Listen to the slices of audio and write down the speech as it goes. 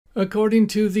According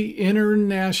to the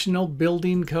International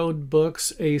Building Code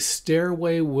books, a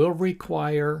stairway will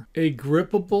require a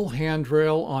grippable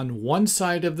handrail on one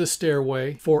side of the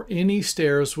stairway for any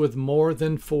stairs with more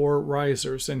than 4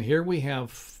 risers. And here we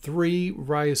have 3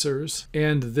 risers,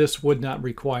 and this would not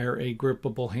require a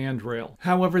grippable handrail.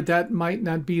 However, that might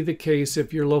not be the case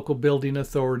if your local building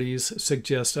authorities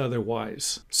suggest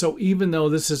otherwise. So even though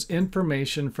this is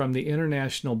information from the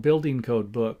International Building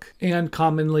Code book and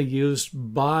commonly used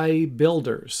by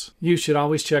builders, you should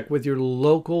always check with your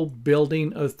local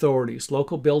building authorities,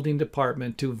 local building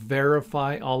department, to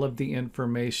verify all of the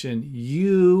information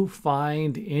you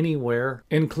find anywhere,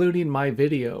 including my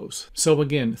videos. So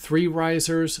again, 3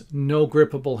 risers, no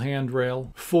grippable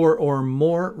handrail. 4 or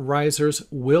more risers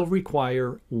will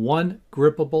require 1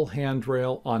 grippable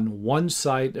handrail on one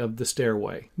side of the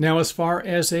stairway. Now, as far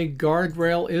as a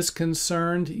guardrail is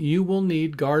concerned, you will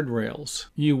need guardrails.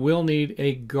 You will need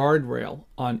a guardrail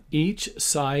on each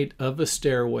side of a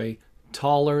stairway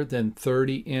taller than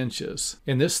 30 inches.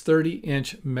 And this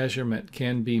 30-inch measurement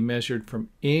can be measured from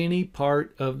any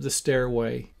part of the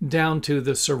stairway down to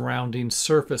the surrounding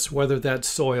surface, whether that's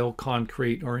soil,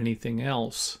 concrete, or anything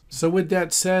else. So with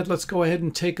that said, let's go ahead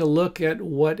and take a look at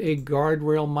what a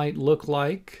guardrail might look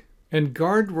like. And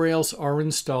guardrails are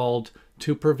installed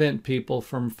to prevent people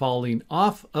from falling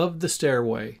off of the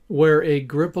stairway, where a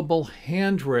grippable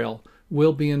handrail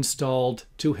will be installed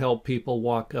to help people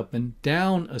walk up and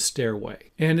down a stairway.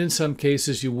 And in some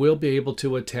cases, you will be able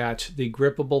to attach the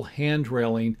grippable hand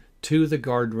railing to the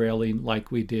guard railing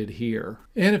like we did here.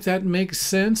 And if that makes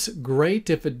sense, great.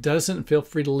 If it doesn't, feel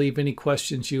free to leave any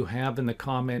questions you have in the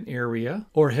comment area,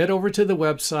 or head over to the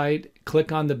website,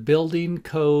 click on the building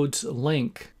codes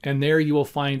link, and there you will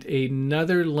find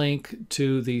another link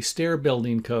to the stair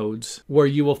building codes, where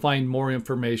you will find more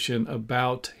information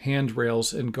about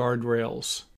handrails and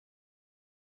guardrails.